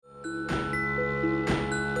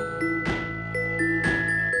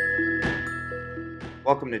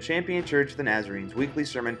Welcome to Champion Church of the Nazarene's weekly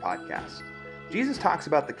sermon podcast. Jesus talks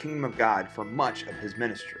about the kingdom of God for much of his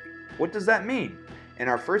ministry. What does that mean? In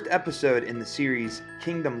our first episode in the series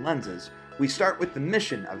Kingdom Lenses, we start with the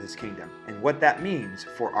mission of his kingdom and what that means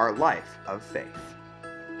for our life of faith.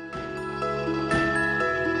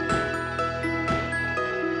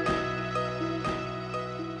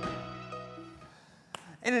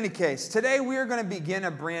 In any case, today we are going to begin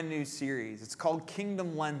a brand new series. It's called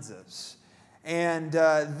Kingdom Lenses. And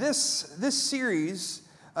this series,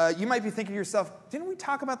 you might be thinking to yourself, didn't we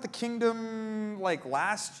talk about the kingdom like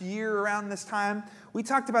last year around this time? We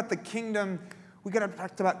talked about the kingdom,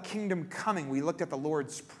 talked about kingdom coming. We looked at the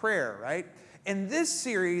Lord's Prayer, right? In this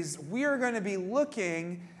series, we are going to be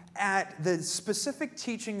looking at the specific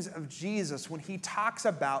teachings of Jesus when he talks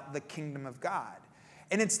about the kingdom of God.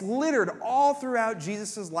 And it's littered all throughout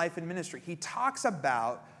Jesus' life and ministry. He talks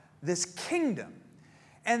about this kingdom.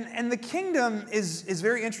 And the kingdom is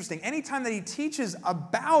very interesting. Anytime that he teaches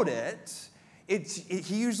about it,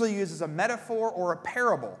 he usually uses a metaphor or a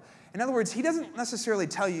parable. In other words, he doesn't necessarily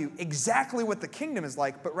tell you exactly what the kingdom is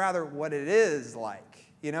like, but rather what it is like.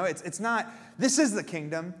 You know, it's not, this is the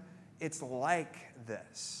kingdom, it's like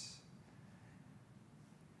this.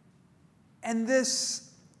 And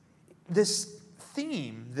this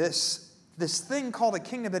theme, this thing called a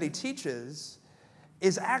kingdom that he teaches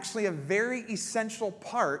is actually a very essential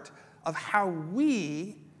part of how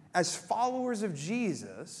we, as followers of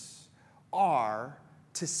Jesus, are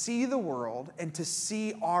to see the world and to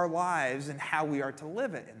see our lives and how we are to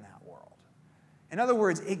live it in that world. In other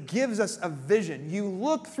words, it gives us a vision. You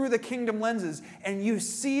look through the kingdom lenses and you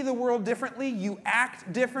see the world differently, you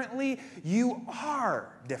act differently, you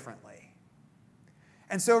are differently.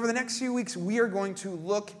 And so over the next few weeks, we are going to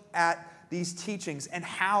look at these teachings and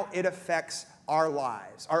how it affects our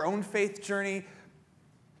lives, our own faith journey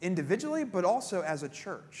individually, but also as a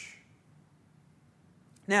church.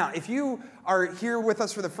 Now, if you are here with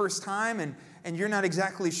us for the first time and you're not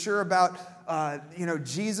exactly sure about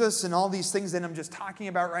Jesus and all these things that I'm just talking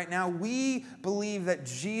about right now, we believe that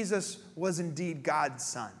Jesus was indeed God's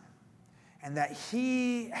Son, and that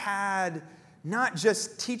he had not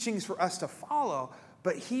just teachings for us to follow,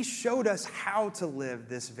 but he showed us how to live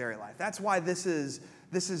this very life. That's why this is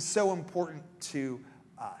so important to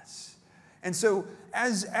us. And so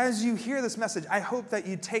as you hear this message, I hope that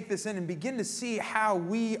you take this in and begin to see how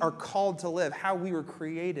we are called to live, how we were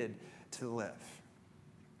created to live.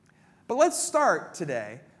 But let's start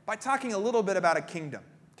today by talking a little bit about a kingdom,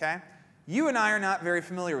 okay? You and I are not very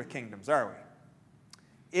familiar with kingdoms, are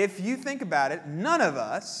we? If you think about it, none of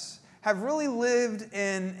us have really lived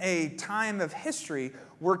in a time of history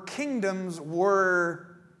where kingdoms were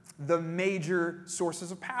the major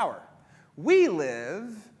sources of power. We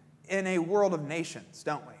live in a world of nations,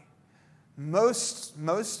 don't we? Most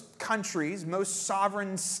countries, most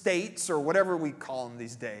sovereign states, or whatever we call them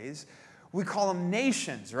these days, we call them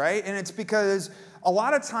nations, right? And it's because a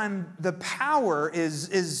lot of time the power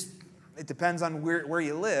is it depends on where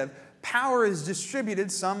you live. Power is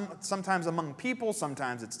distributed sometimes among people,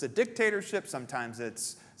 sometimes it's to dictatorship, sometimes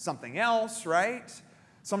it's something else, right?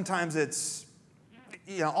 Sometimes it's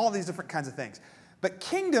all these different kinds of things. But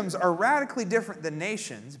kingdoms are radically different than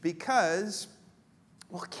nations because,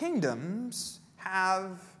 kingdoms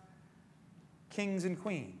have kings and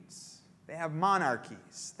queens. They have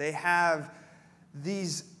monarchies. They have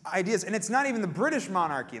these ideas. And it's not even the British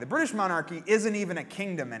monarchy. The British monarchy isn't even a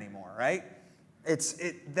kingdom anymore, right?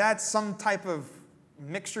 That's some type of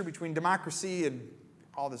mixture between democracy and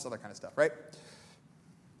all this other kind of stuff, right?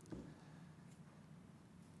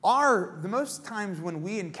 The most times when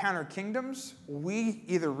we encounter kingdoms, we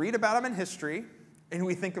either read about them in history, and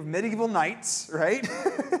we think of medieval knights, right?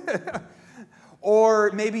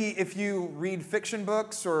 Or maybe if you read fiction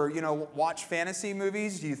books or, watch fantasy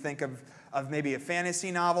movies, you think of maybe a fantasy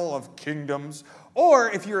novel of kingdoms. Or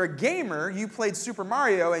if you're a gamer, you played Super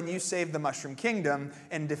Mario and you saved the Mushroom Kingdom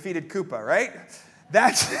and defeated Koopa, right?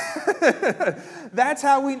 That's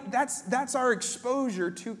our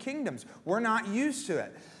exposure to kingdoms. We're not used to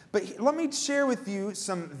it. But let me share with you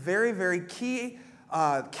some very, very key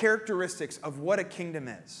characteristics of what a kingdom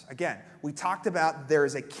is. Again, we talked about there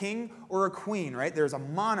is a king or a queen, right? There's a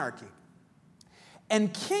monarchy.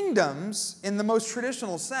 And kingdoms, in the most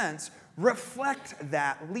traditional sense, reflect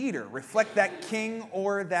that leader, reflect that king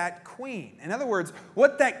or that queen. In other words,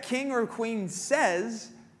 what that king or queen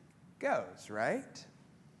says goes, right?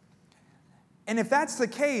 And if that's the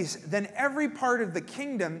case, then every part of the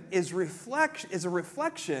kingdom is a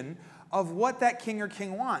reflection of what that king or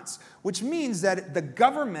queen wants, which means that the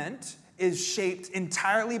government is shaped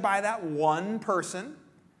entirely by that one person,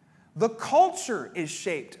 The culture is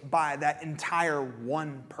shaped by that entire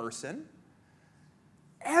one person.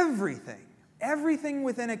 Everything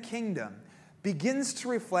within a kingdom begins to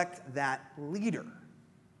reflect that leader.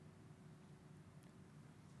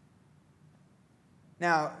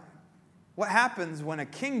 Now, what happens when a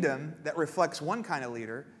kingdom that reflects one kind of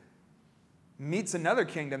leader meets another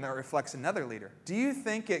kingdom that reflects another leader? Do you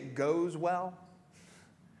think it goes well?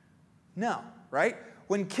 No, right?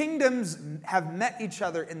 When kingdoms have met each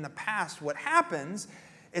other in the past, what happens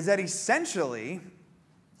is that essentially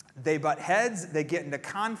they butt heads, they get into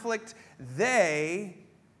conflict, they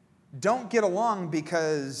don't get along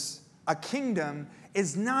because a kingdom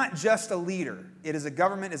is not just a leader. It is a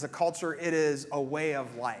government, it is a culture, it is a way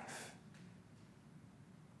of life.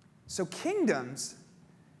 So kingdoms,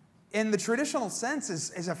 in the traditional sense,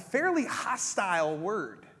 is a fairly hostile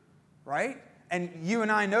word, right? And you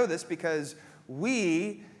and I know this because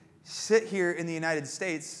we sit here in the United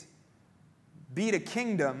States, beat a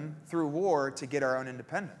kingdom through war to get our own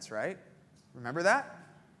independence, right? Remember that?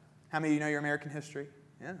 How many of you know your American history?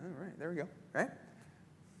 Yeah, all right, there we go, right?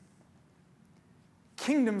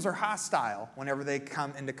 Kingdoms are hostile whenever they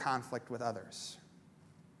come into conflict with others.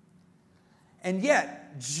 And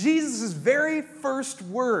yet, Jesus' very first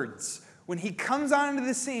words when he comes onto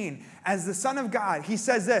the scene as the Son of God, he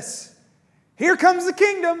says this, "Here comes the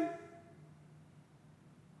kingdom."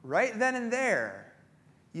 Right then and there,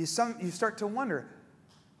 you start to wonder,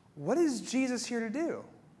 what is Jesus here to do?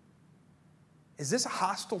 Is this a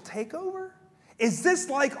hostile takeover? Is this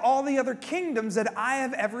like all the other kingdoms that I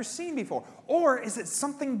have ever seen before? Or is it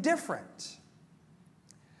something different?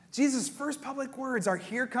 Jesus' first public words are,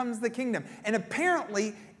 "Here comes the kingdom." And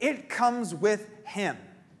apparently, it comes with him.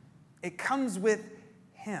 It comes with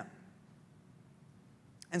him.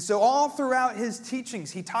 And so all throughout his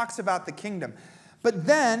teachings, he talks about the kingdom. But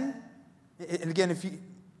then, and again,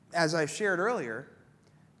 as I shared earlier,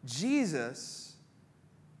 Jesus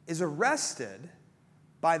is arrested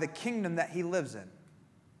by the kingdom that he lives in.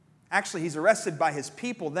 Actually, he's arrested by his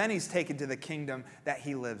people, then he's taken to the kingdom that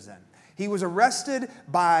he lives in. He was arrested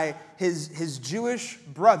by his Jewish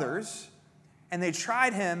brothers, and they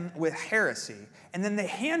tried him with heresy. And then they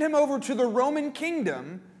hand him over to the Roman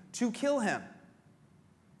kingdom to kill him.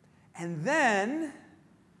 And then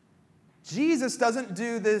Jesus doesn't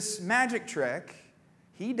do this magic trick.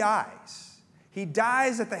 He dies. He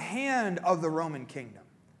dies at the hand of the Roman kingdom.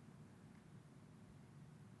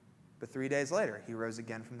 But 3 days later, he rose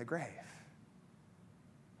again from the grave.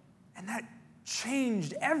 And that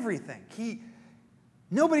changed everything.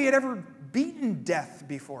 Nobody had ever beaten death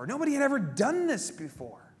before. Nobody had ever done this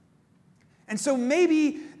before. And so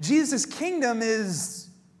maybe Jesus' kingdom is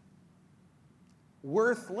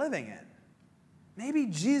worth living in. Maybe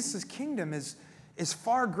Jesus' kingdom is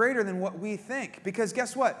far greater than what we think. Because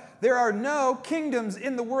guess what? There are no kingdoms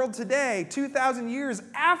in the world today, 2,000 years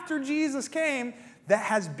after Jesus came, that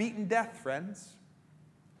has beaten death, friends.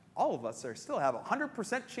 All of us still have a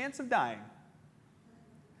 100% chance of dying.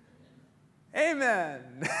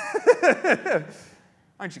 Amen.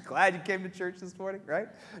 Aren't you glad you came to church this morning, right?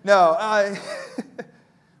 No,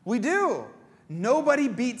 we do. Nobody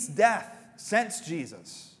beats death since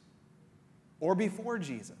Jesus or before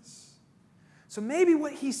Jesus. So maybe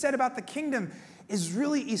what he said about the kingdom is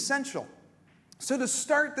really essential. So to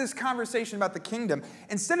start this conversation about the kingdom,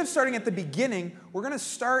 instead of starting at the beginning, we're going to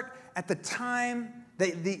start at the time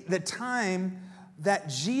that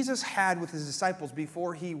Jesus had with his disciples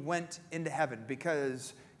before he went into heaven.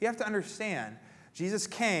 Because you have to understand, Jesus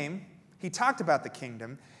came, he talked about the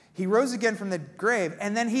kingdom, he rose again from the grave,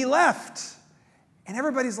 and then he left. And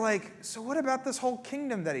everybody's like, so what about this whole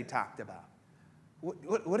kingdom that he talked about?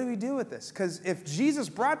 What do we do with this? Because if Jesus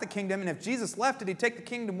brought the kingdom and if Jesus left, did he take the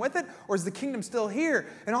kingdom with it? Or is the kingdom still here?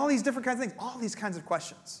 And all these different kinds of things, all these kinds of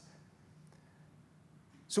questions.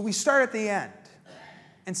 So we start at the end.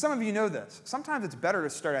 And some of you know this. Sometimes it's better to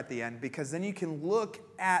start at the end because then you can look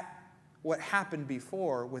at what happened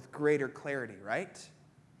before with greater clarity, right?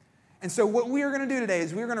 And so what we are going to do today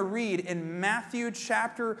is we're going to read in Matthew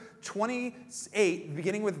chapter 28,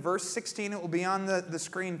 beginning with verse 16. It will be on the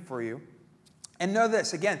screen for you. And know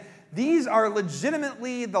this, again, these are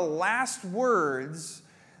legitimately the last words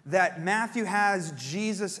that Matthew has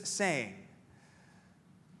Jesus saying.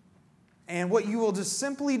 And what you will just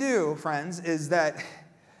simply do, friends, is that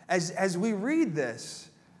as we read this,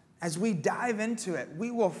 as we dive into it, we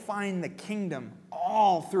will find the kingdom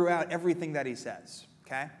all throughout everything that he says,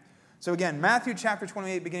 okay? So again, Matthew chapter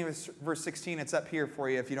 28, beginning with verse 16, it's up here for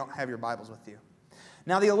you if you don't have your Bibles with you.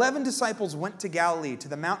 Now the 11 disciples went to Galilee, to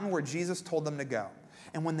the mountain where Jesus told them to go.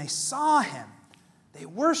 And when they saw him, they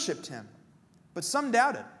worshipped him, but some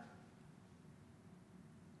doubted.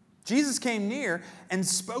 Jesus came near and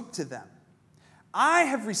spoke to them. I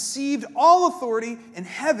have received all authority in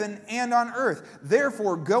heaven and on earth.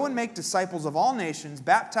 Therefore, go and make disciples of all nations,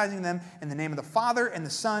 baptizing them in the name of the Father and the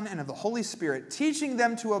Son and of the Holy Spirit, teaching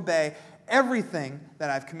them to obey everything that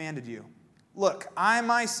I've commanded you. Look, I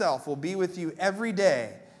myself will be with you every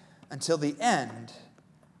day until the end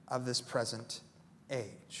of this present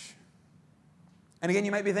age. And again,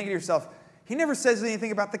 you might be thinking to yourself, he never says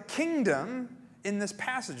anything about the kingdom in this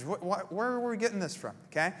passage. Where are we getting this from?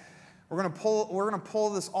 Okay? We're going to pull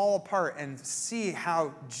this all apart and see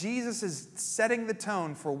how Jesus is setting the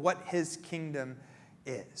tone for what his kingdom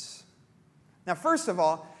is. Now, first of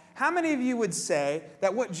all, how many of you would say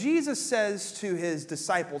that what Jesus says to his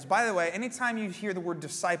disciples, by the way, anytime you hear the word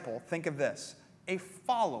disciple, think of this, a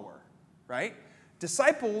follower, right?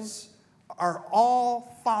 Disciples are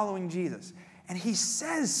all following Jesus. And he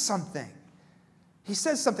says something. He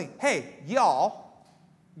says something, hey, y'all,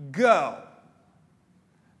 go.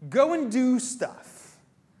 Go and do stuff.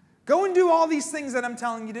 Go and do all these things that I'm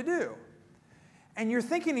telling you to do. And you're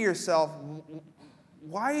thinking to yourself,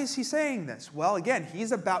 why is he saying this? Well, again,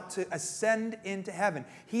 he's about to ascend into heaven.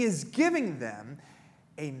 He is giving them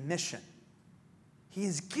a mission. He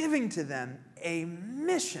is giving to them a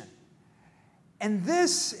mission. And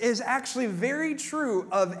this is actually very true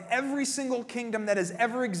of every single kingdom that has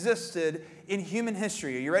ever existed in human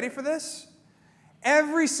history. Are you ready for this?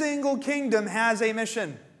 Every single kingdom has a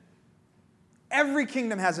mission. Every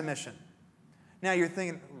kingdom has a mission. Now you're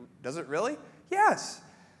thinking, does it really? Yes.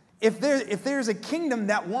 If there's a kingdom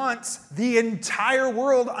that wants the entire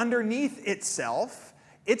world underneath itself,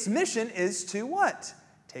 its mission is to what?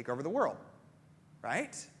 Take over the world,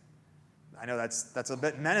 right? I know that's a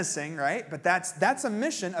bit menacing, right? But that's a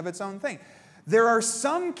mission of its own thing. There are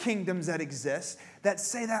some kingdoms that exist that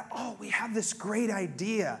say that, oh, we have this great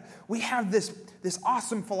idea. We have this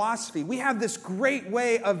awesome philosophy. We have this great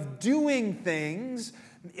way of doing things.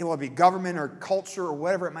 It will be government or culture or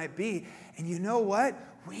whatever it might be. And you know what?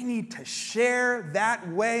 We need to share that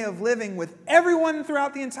way of living with everyone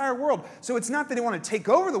throughout the entire world. So it's not that they want to take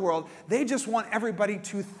over the world. They just want everybody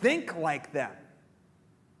to think like them.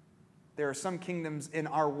 There are some kingdoms in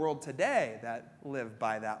our world today that live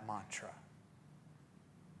by that mantra.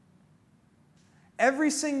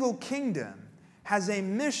 Every single kingdom has a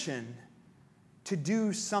mission to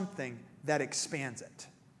do something that expands it.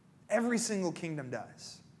 Every single kingdom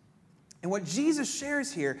does. And what Jesus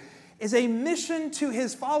shares here is a mission to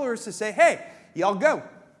his followers to say, hey, y'all go.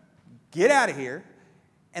 Get out of here.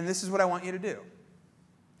 And this is what I want you to do.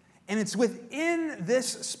 And it's within this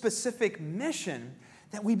specific mission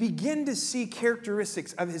that we begin to see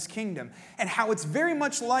characteristics of his kingdom and how it's very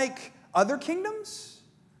much like other kingdoms,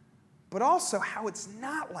 but also how it's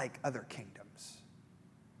not like other kingdoms.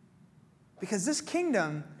 Because this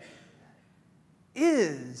kingdom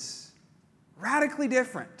is radically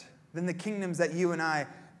different than the kingdoms that you and I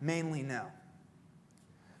mainly know.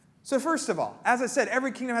 So first of all, as I said,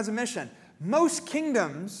 every kingdom has a mission. Most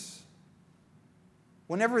kingdoms,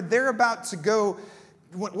 whenever they're about to go,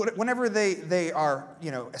 whenever they are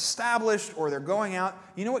established or they're going out,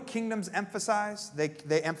 you know what kingdoms emphasize?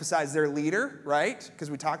 They emphasize their leader, right? Because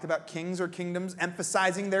we talked about kings or kingdoms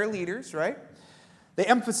emphasizing their leaders, right? They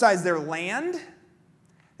emphasize their land.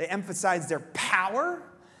 They emphasize their power.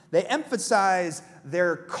 They emphasize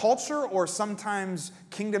their culture, or sometimes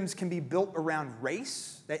kingdoms can be built around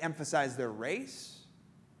race. They emphasize their race.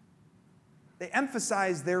 They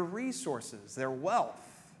emphasize their resources, their wealth.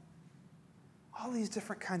 All these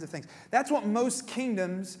different kinds of things. That's what most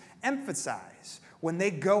kingdoms emphasize when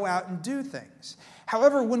they go out and do things.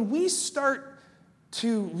 However, when we start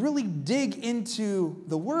to really dig into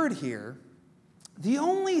the word here, the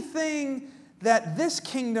only thing that this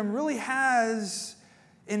kingdom really has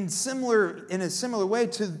in a similar way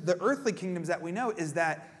to the earthly kingdoms that we know is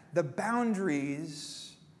that the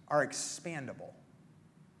boundaries are expandable.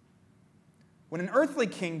 When an earthly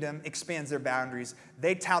kingdom expands their boundaries,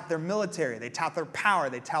 they tout their military, they tout their power,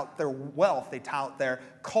 they tout their wealth, they tout their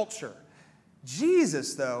culture.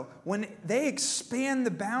 Jesus, though, when they expand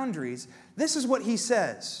the boundaries, this is what he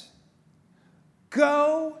says.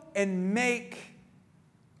 Go and make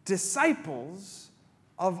disciples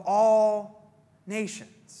of all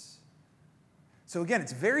nations. So again,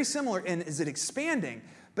 it's very similar in is it expanding,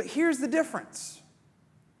 but here's the difference.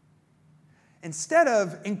 Instead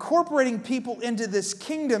of incorporating people into this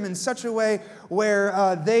kingdom in such a way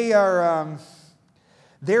where they are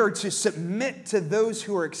to submit to those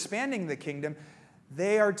who are expanding the kingdom,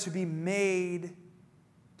 they are to be made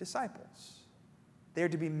disciples. They are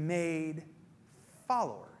to be made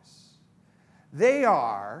followers. They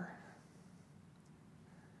are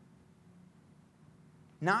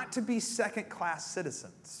not to be second-class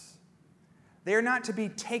citizens. They are not to be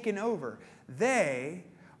taken over. They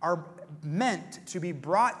are meant to be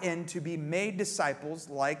brought in to be made disciples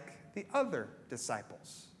like the other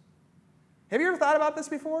disciples. Have you ever thought about this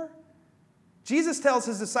before? Jesus tells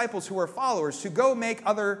his disciples who are followers to go make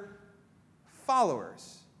other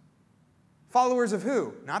followers. Followers of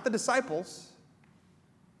who? Not the disciples.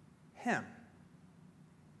 Him.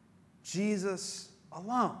 Jesus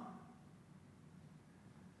alone.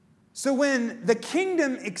 So when the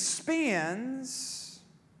kingdom expands,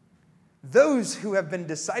 those who have been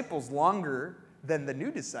disciples longer than the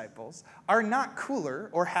new disciples are not cooler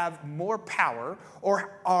or have more power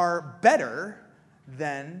or are better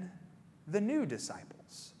than the new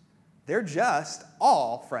disciples. They're just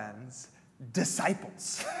all, friends,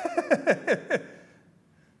 disciples.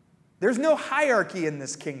 There's no hierarchy in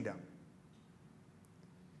this kingdom.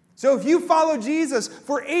 So if you follow Jesus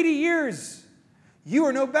for 80 years, you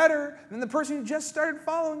are no better than the person who just started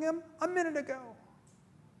following him a minute ago.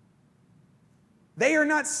 They are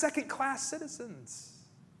not second-class citizens.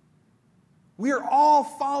 We are all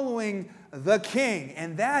following the King,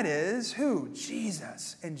 and that is who?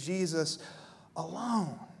 Jesus, and Jesus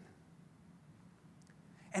alone.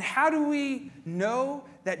 And how do we know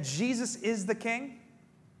that Jesus is the King?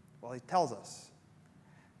 Well, he tells us,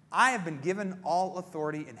 I have been given all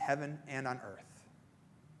authority in heaven and on earth.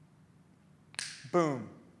 Boom.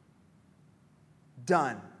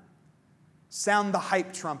 Done. Sound the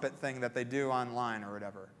hype trumpet thing that they do online or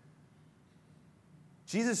whatever.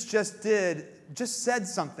 Jesus just said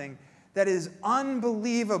something that is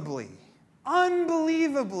unbelievably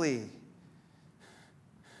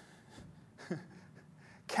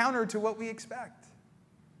counter to what we expect.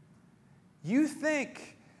 You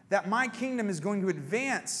think that my kingdom is going to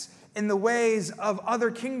advance in the ways of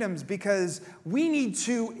other kingdoms because we need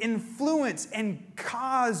to influence and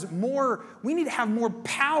cause more, we need to have more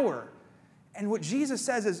power. And what Jesus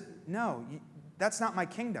says is, no, that's not my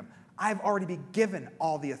kingdom. I've already been given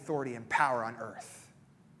all the authority and power on earth.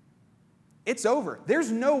 It's over.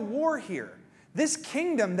 There's no war here. This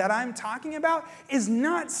kingdom that I'm talking about is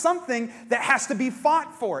not something that has to be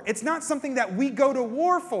fought for. It's not something that we go to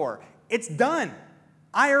war for. It's done.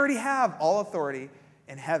 I already have all authority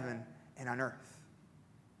in heaven and on earth.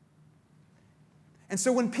 And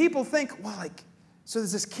so when people think, well, so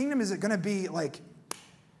is this kingdom, is it going to be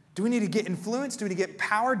do we need to get influence? Do we need to get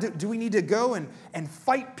power? Do we need to go and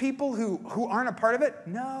fight people who aren't a part of it?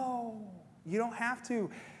 No, you don't have to.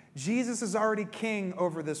 Jesus is already king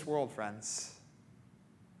over this world, friends.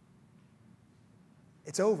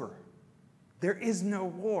 It's over. There is no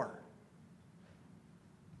war.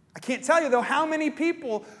 I can't tell you, though, how many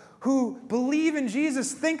people who believe in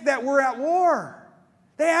Jesus think that we're at war.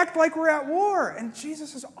 They act like we're at war, and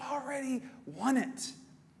Jesus has already won it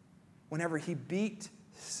whenever he beat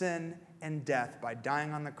sin and death by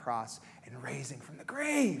dying on the cross and raising from the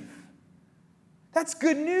grave. That's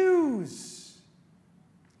good news.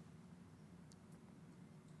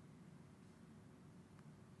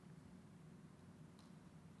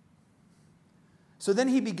 So then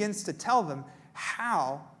he begins to tell them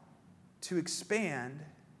how to expand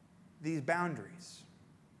these boundaries.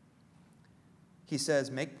 He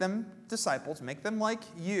says, make them disciples, make them like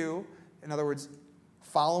you, in other words,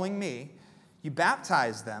 following me. You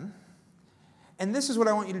baptize them, and this is what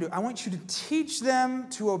I want you to do. I want you to teach them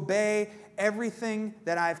to obey everything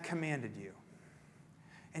that I've commanded you.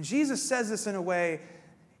 And Jesus says this in a way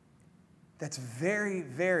that's very,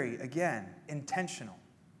 very, again, intentional.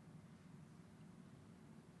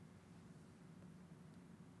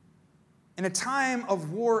 In a time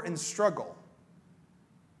of war and struggle,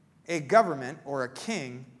 a government or a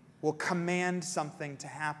king will command something to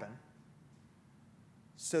happen.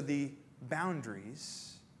 So the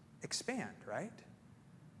boundaries expand, right?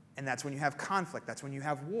 And that's when you have conflict. That's when you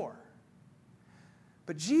have war.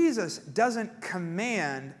 But Jesus doesn't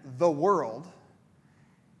command the world.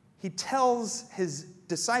 He tells his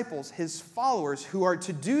disciples, his followers, who are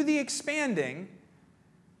to do the expanding,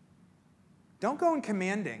 don't go in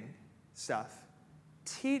commanding stuff.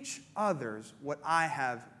 Teach others what I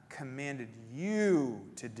have commanded you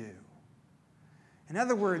to do. In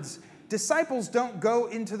other words, disciples don't go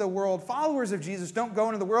into the world, followers of Jesus don't go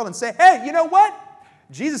into the world and say, hey, you know what?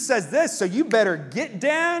 Jesus says this, so you better get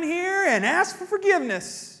down here and ask for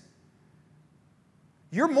forgiveness.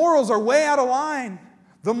 Your morals are way out of line.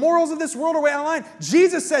 The morals of this world are way out of line.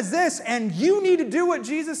 Jesus says this, and you need to do what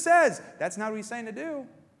Jesus says. That's not what he's saying to do.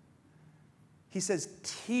 He says,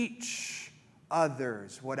 teach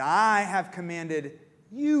others what I have commanded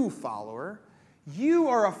you, follower. You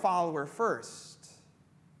are a follower first.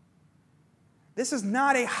 This is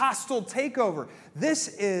not a hostile takeover. This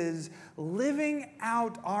is living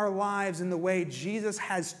out our lives in the way Jesus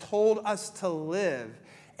has told us to live.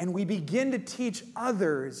 And we begin to teach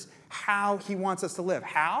others how he wants us to live.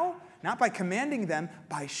 How? Not by commanding them,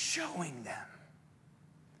 by showing them.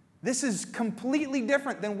 This is completely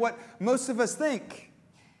different than what most of us think.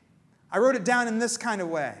 I wrote it down in this kind of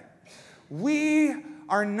way. We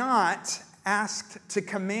are not asked to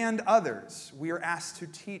command others. We are asked to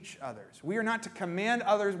teach others. We are not to command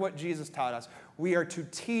others what Jesus taught us. We are to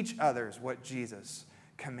teach others what Jesus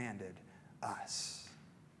commanded us.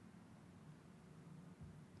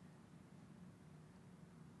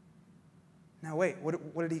 Now wait,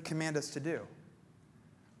 what did he command us to do?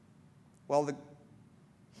 Well,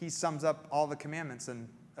 he sums up all the commandments in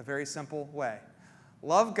a very simple way.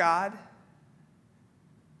 Love God,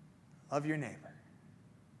 love your neighbor.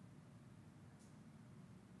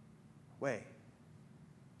 Wait,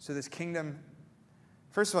 so this kingdom,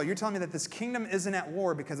 first of all, you're telling me that this kingdom isn't at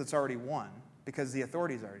war because it's already won, because the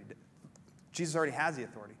authority's already, Jesus already has the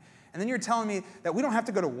authority. And then you're telling me that we don't have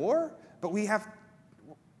to go to war, but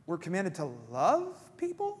we're commanded to love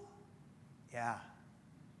people? Yeah.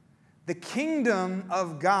 The kingdom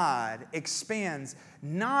of God expands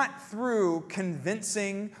not through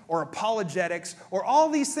convincing or apologetics or all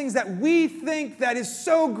these things that we think that is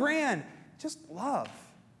so grand. Just love.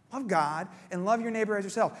 Love God and love your neighbor as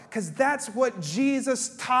yourself. Because that's what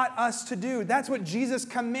Jesus taught us to do. That's what Jesus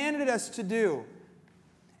commanded us to do.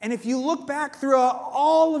 And if you look back throughout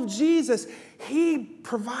all of Jesus, he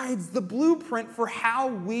provides the blueprint for how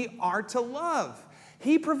we are to love.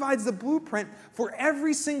 He provides the blueprint for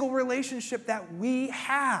every single relationship that we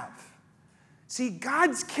have. See,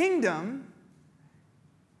 God's kingdom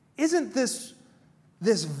isn't this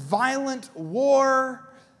violent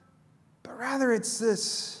war, but rather it's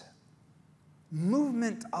this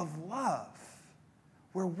movement of love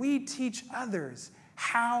where we teach others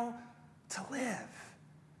how to live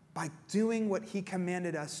by doing what he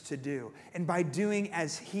commanded us to do and by doing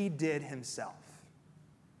as he did himself.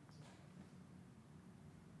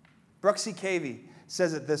 Brooke C. Cavey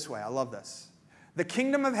says it this way. I love this. The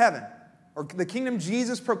kingdom of heaven, or the kingdom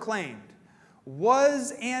Jesus proclaimed,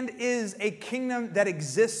 was and is a kingdom that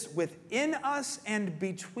exists within us and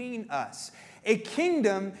between us. A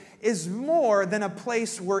kingdom is more than a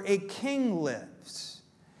place where a king lives.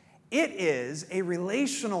 It is a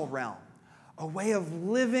relational realm, a way of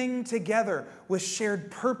living together with shared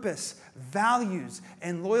purpose, values,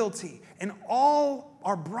 and loyalty, and all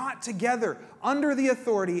are brought together under the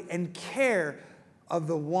authority and care of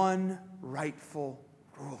the one rightful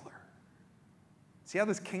ruler. See how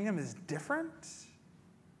this kingdom is different?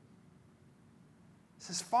 This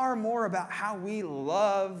is far more about how we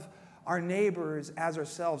love our neighbors as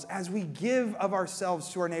ourselves, as we give of ourselves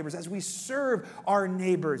to our neighbors, as we serve our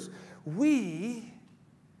neighbors. We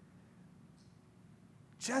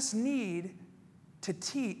just need to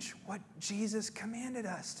teach what Jesus commanded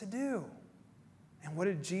us to do. And what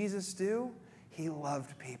did Jesus do? He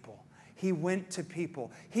loved people. He went to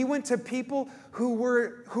people. He went to people who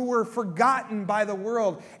were forgotten by the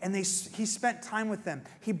world, and he spent time with them.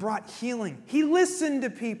 He brought healing. He listened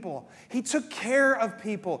to people. He took care of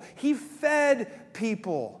people. He fed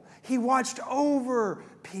people. He watched over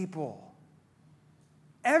people.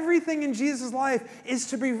 Everything in Jesus' life is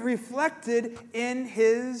to be reflected in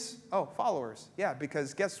his followers. Yeah,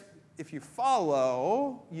 because if you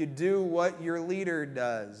follow, you do what your leader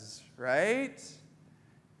does, right?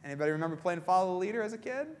 Anybody remember playing follow the leader as a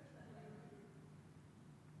kid?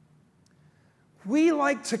 We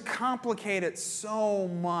like to complicate it so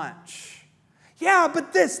much. Yeah,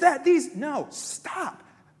 but this, that, these. No, stop.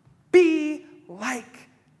 Be like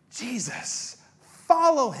Jesus.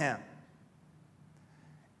 Follow him.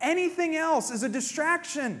 Anything else is a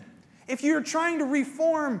distraction. If you're trying to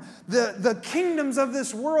reform the kingdoms of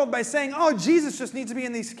this world by saying, Jesus just needs to be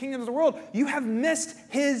in these kingdoms of the world, you have missed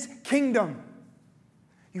his kingdom.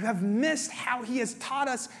 You have missed how he has taught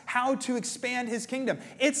us how to expand his kingdom.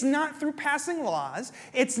 It's not through passing laws.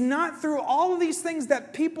 It's not through all of these things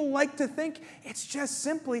that people like to think. It's just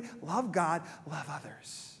simply love God, love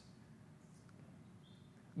others.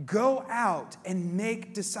 Go out and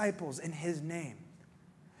make disciples in his name.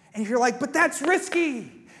 And you're like, but that's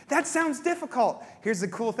risky. That sounds difficult. Here's the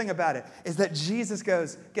cool thing about it, is that Jesus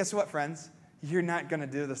goes, guess what, friends? You're not going to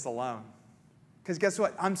do this alone. Because guess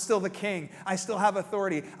what? I'm still the king. I still have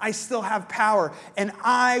authority. I still have power. And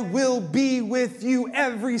I will be with you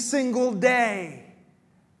every single day.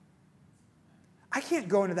 I can't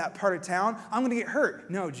go into that part of town. I'm going to get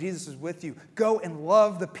hurt. No, Jesus is with you. Go and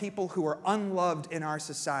love the people who are unloved in our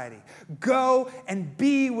society. Go and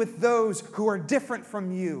be with those who are different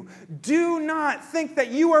from you. Do not think that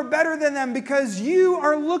you are better than them because you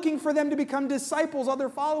are looking for them to become disciples, other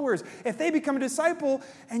followers. If they become a disciple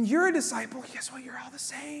and you're a disciple, guess what? You're all the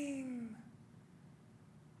same.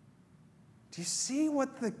 Do you see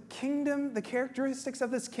what the kingdom, the characteristics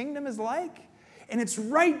of this kingdom is like? And it's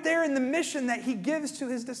right there in the mission that he gives to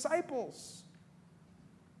his disciples.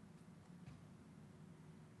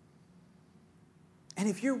 And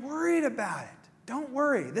if you're worried about it, don't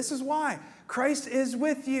worry. This is why. Christ is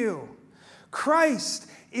with you. Christ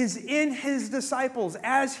is in his disciples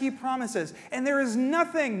as he promises. And there is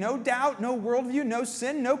nothing, no doubt, no worldview, no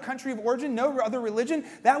sin, no country of origin, no other religion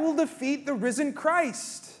that will defeat the risen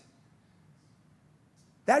Christ.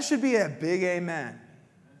 That should be a big amen.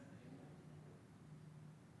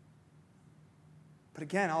 But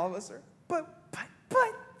again, all of us are, but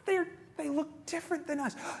they look different than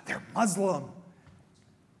us. They're Muslim.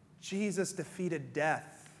 Jesus defeated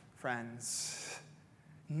death, friends.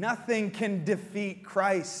 Nothing can defeat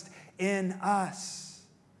Christ in us.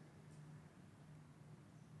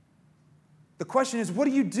 The question is, what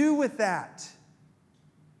do you do with that?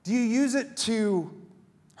 Do you use it to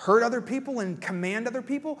hurt other people and command other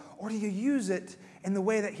people? Or do you use it in the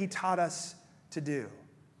way that he taught us to do?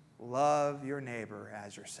 Love your neighbor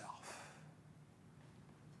as yourself.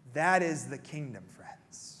 That is the kingdom,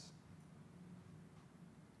 friends.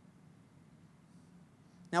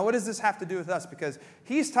 Now, what does this have to do with us? Because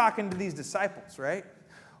he's talking to these disciples, right?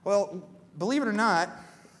 Well, believe it or not,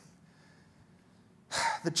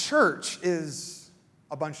 the church is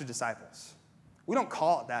a bunch of disciples. We don't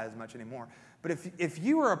call it that as much anymore. But if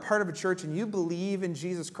you are a part of a church and you believe in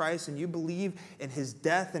Jesus Christ and you believe in his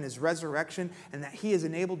death and his resurrection and that he has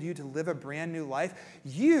enabled you to live a brand new life,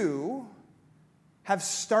 you have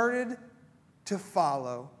started to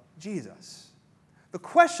follow Jesus. The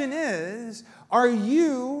question is, are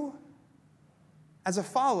you, as a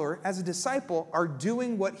follower, as a disciple, are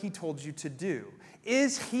doing what he told you to do?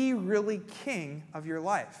 Is he really king of your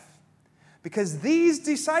life? Because these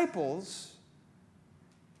disciples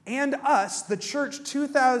and us, the church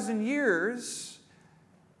 2,000 years,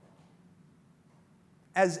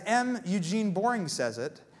 as M. Eugene Boring says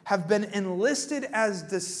it, have been enlisted as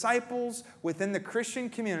disciples within the Christian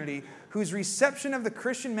community whose reception of the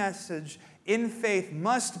Christian message in faith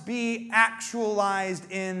must be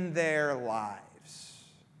actualized in their lives.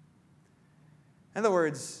 In other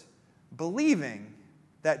words, believing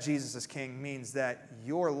that Jesus is king means that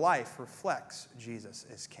your life reflects Jesus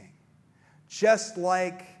is king. Just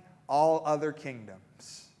like all other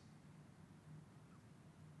kingdoms.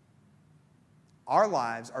 Our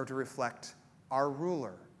lives are to reflect our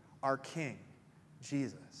ruler, our king,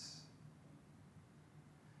 Jesus.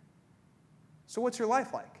 So what's your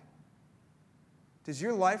life like? Does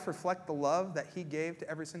your life reflect the love that he gave to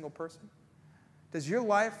every single person? Does your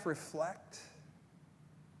life reflect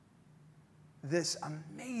this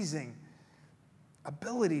amazing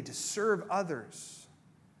ability to serve others?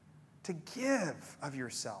 To give of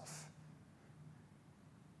yourself.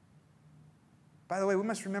 By the way, we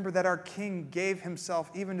must remember that our King gave himself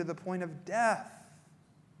even to the point of death.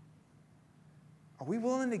 Are we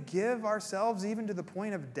willing to give ourselves even to the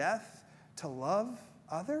point of death to love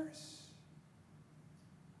others?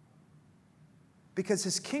 Because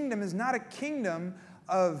his kingdom is not a kingdom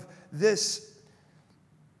of this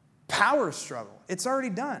power struggle. It's already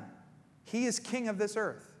done. He is king of this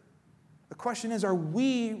earth. The question is, are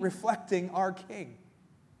we reflecting our King?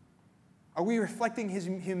 Are we reflecting his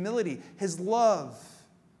humility, his love,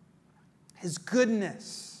 his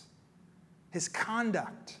goodness, his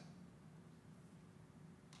conduct?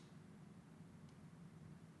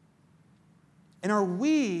 And are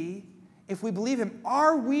we, if we believe him,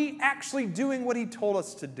 are we actually doing what he told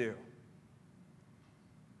us to do?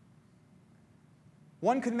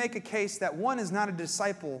 One could make a case that one is not a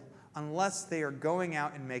disciple unless they are going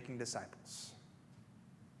out and making disciples.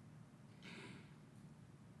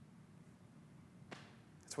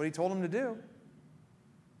 That's what he told them to do.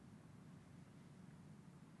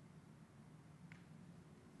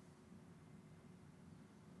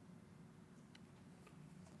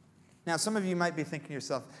 Now, some of you might be thinking to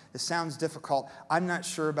yourself, this sounds difficult. I'm not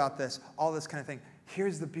sure about this, all this kind of thing.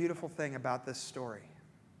 Here's the beautiful thing about this story.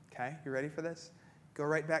 Okay, you ready for this? Go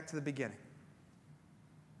right back to the beginning.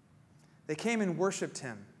 They came and worshiped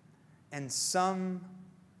him, and some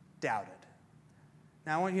doubted.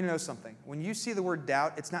 Now, I want you to know something. When you see the word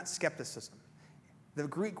doubt, it's not skepticism. The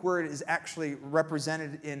Greek word is actually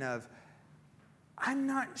represented in of, I'm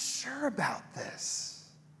not sure about this.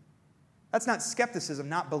 That's not skepticism,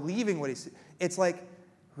 not believing what he's... It's like,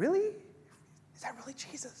 really? Is that really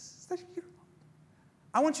Jesus? Is that you?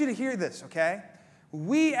 I want you to hear this, okay?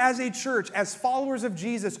 We as a church, as followers of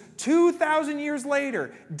Jesus, 2,000 years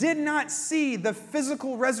later, did not see the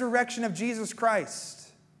physical resurrection of Jesus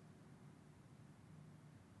Christ.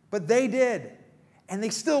 But they did, and they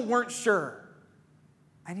still weren't sure.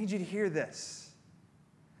 I need you to hear this.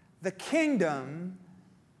 The kingdom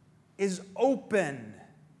is open.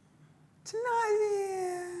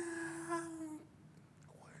 Tonight,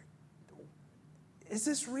 is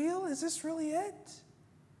this real? Is this really it?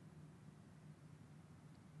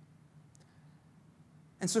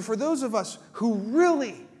 And so for those of us who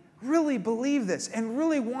really, really believe this and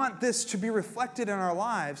really want this to be reflected in our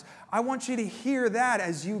lives, I want you to hear that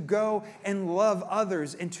as you go and love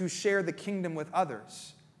others and to share the kingdom with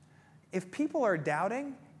others. If people are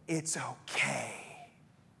doubting, it's okay.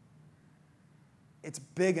 It's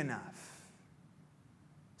big enough.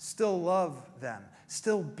 Still love them.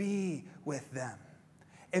 Still be with them.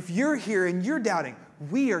 If you're here and you're doubting,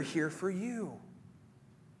 we are here for you.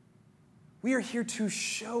 We are here to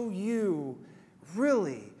show you,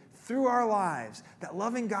 really, through our lives, that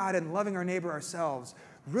loving God and loving our neighbor ourselves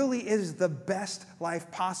really is the best life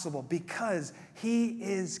possible because He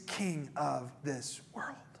is King of this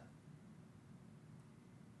world.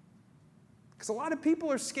 Because a lot of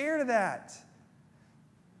people are scared of that.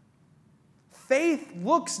 Faith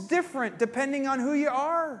looks different depending on who you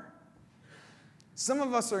are. Some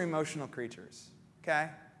of us are emotional creatures, okay?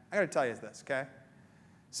 I got to tell you this, okay?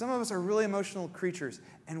 Some of us are really emotional creatures,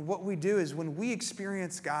 and what we do is when we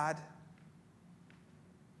experience God,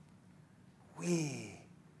 we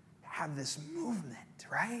have this movement,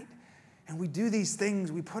 right? And we do these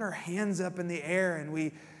things, we put our hands up in the air, and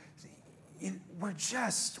we're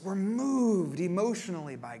moved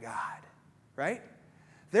emotionally by God, right?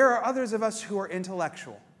 There are others of us who are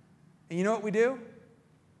intellectual. And you know what we do?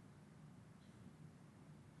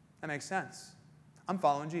 That makes sense. I'm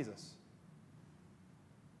following Jesus.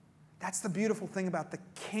 That's the beautiful thing about the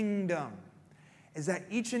kingdom, is that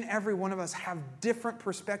each and every one of us have different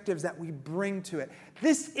perspectives that we bring to it.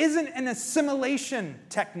 This isn't an assimilation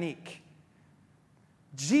technique.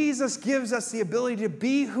 Jesus gives us the ability to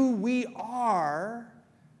be who we are,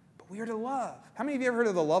 but we are to love. How many of you ever heard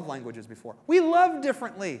of the love languages before? We love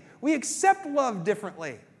differently. We accept love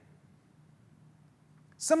differently.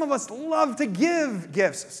 Some of us love to give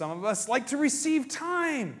gifts. Some of us like to receive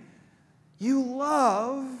time. You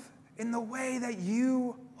love in the way that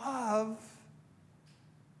you love,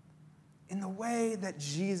 in the way that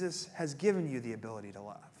Jesus has given you the ability to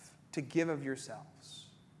love, to give of yourselves.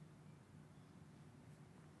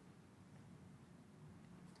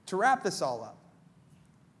 To wrap this all up,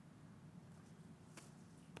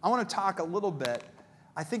 I want to talk a little bit.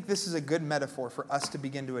 I think this is a good metaphor for us to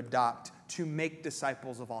begin to adopt to make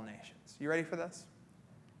disciples of all nations. You ready for this?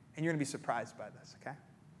 And you're going to be surprised by this, okay?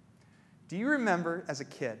 Do you remember as a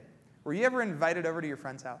kid, were you ever invited over to your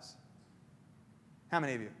friend's house? How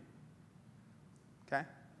many of you? Okay?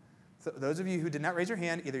 So those of you who did not raise your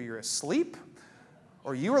hand, either you're asleep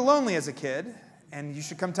or you were lonely as a kid, and you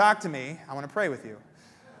should come talk to me. I want to pray with you.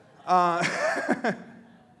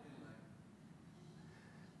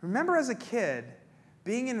 Remember as a kid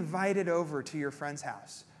being invited over to your friend's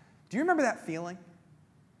house. Do you remember that feeling?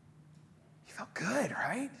 You felt good,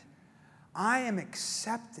 right? I am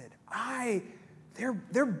accepted.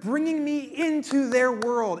 They're bringing me into their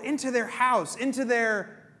world, into their house, into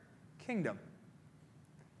their kingdom.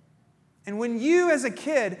 And when you, as a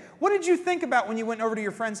kid, what did you think about when you went over to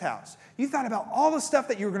your friend's house? You thought about all the stuff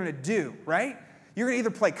that you were going to do, right? You're going to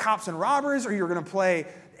either play cops and robbers, or you're going to play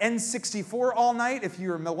N64 all night if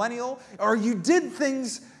you're a millennial, or you did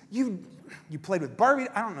things, you played with Barbie,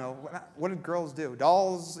 I don't know, what did girls do?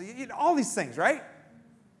 Dolls, all these things, right?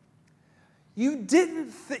 You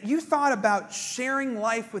thought about sharing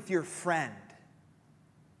life with your friend.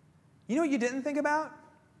 You know what you didn't think about?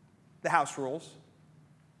 The house rules.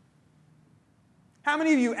 How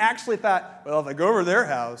many of you actually thought, well, if I go over to their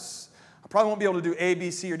house, I probably won't be able to do A,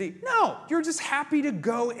 B, C, or D? No, you're just happy to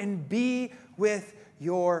go and be with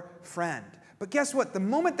your friend. But guess what? The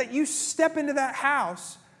moment that you step into that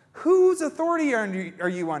house, whose authority are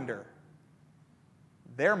you under?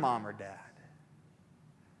 Their mom or dad.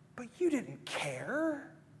 But you didn't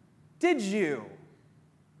care, did you?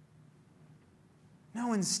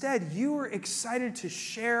 No, instead, you were excited to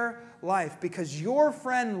share life because your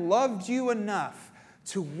friend loved you enough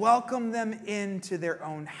to welcome them into their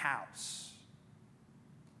own house.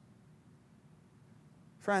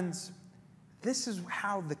 Friends, this is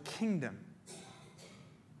how the kingdom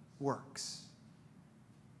works.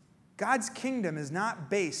 God's kingdom is not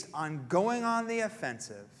based on going on the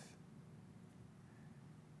offensive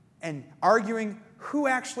and arguing who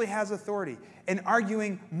actually has authority and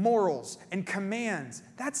arguing morals and commands.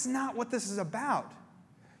 That's not what this is about.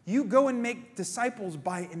 You go and make disciples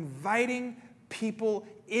by inviting people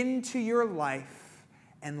into your life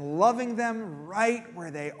and loving them right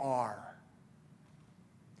where they are.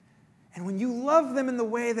 And when you love them in the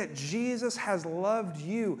way that Jesus has loved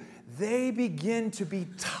you, they begin to be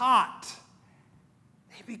taught.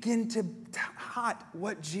 They begin to taught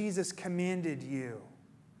what Jesus commanded you.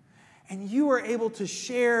 And you are able to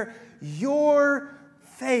share your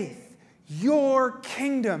faith, your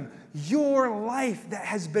kingdom, your life that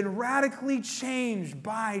has been radically changed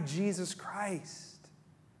by Jesus Christ.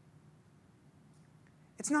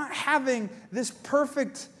 It's not having this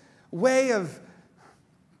perfect way of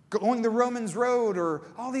going the Romans road or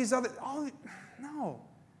no.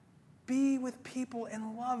 Be with people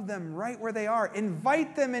and love them right where they are.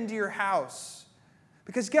 Invite them into your house.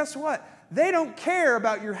 Because guess what? They don't care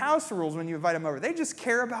about your house rules when you invite them over. They just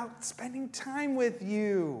care about spending time with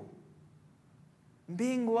you.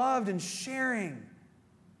 Being loved and sharing.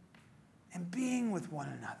 And being with one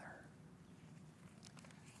another.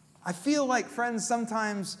 I feel like, friends,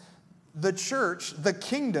 sometimes the church, the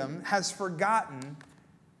kingdom, has forgotten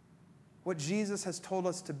what Jesus has told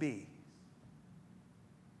us to be.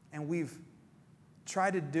 And we've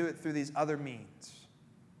tried to do it through these other means.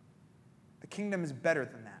 The kingdom is better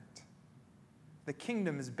than that. The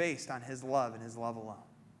kingdom is based on His love and His love alone.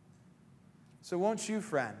 So won't you,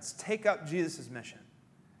 friends, take up Jesus' mission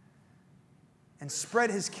and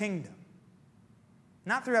spread His kingdom.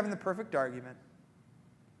 Not through having the perfect argument,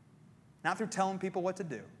 not through telling people what to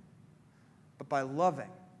do, but by loving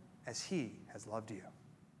as He has loved you.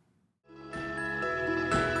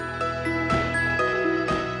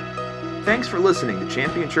 Thanks for listening to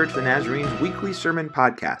Champion Church of the Nazarene's weekly sermon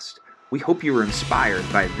podcast. We hope you were inspired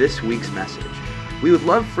by this week's message. We would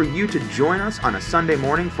love for you to join us on a Sunday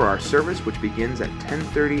morning for our service, which begins at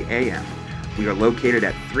 10:30 a.m. We are located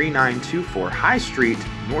at 3924 High Street,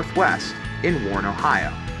 Northwest in Warren,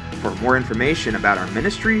 Ohio. For more information about our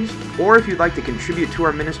ministries, or if you'd like to contribute to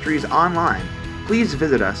our ministries online, please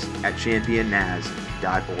visit us at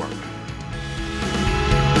championnaz.org.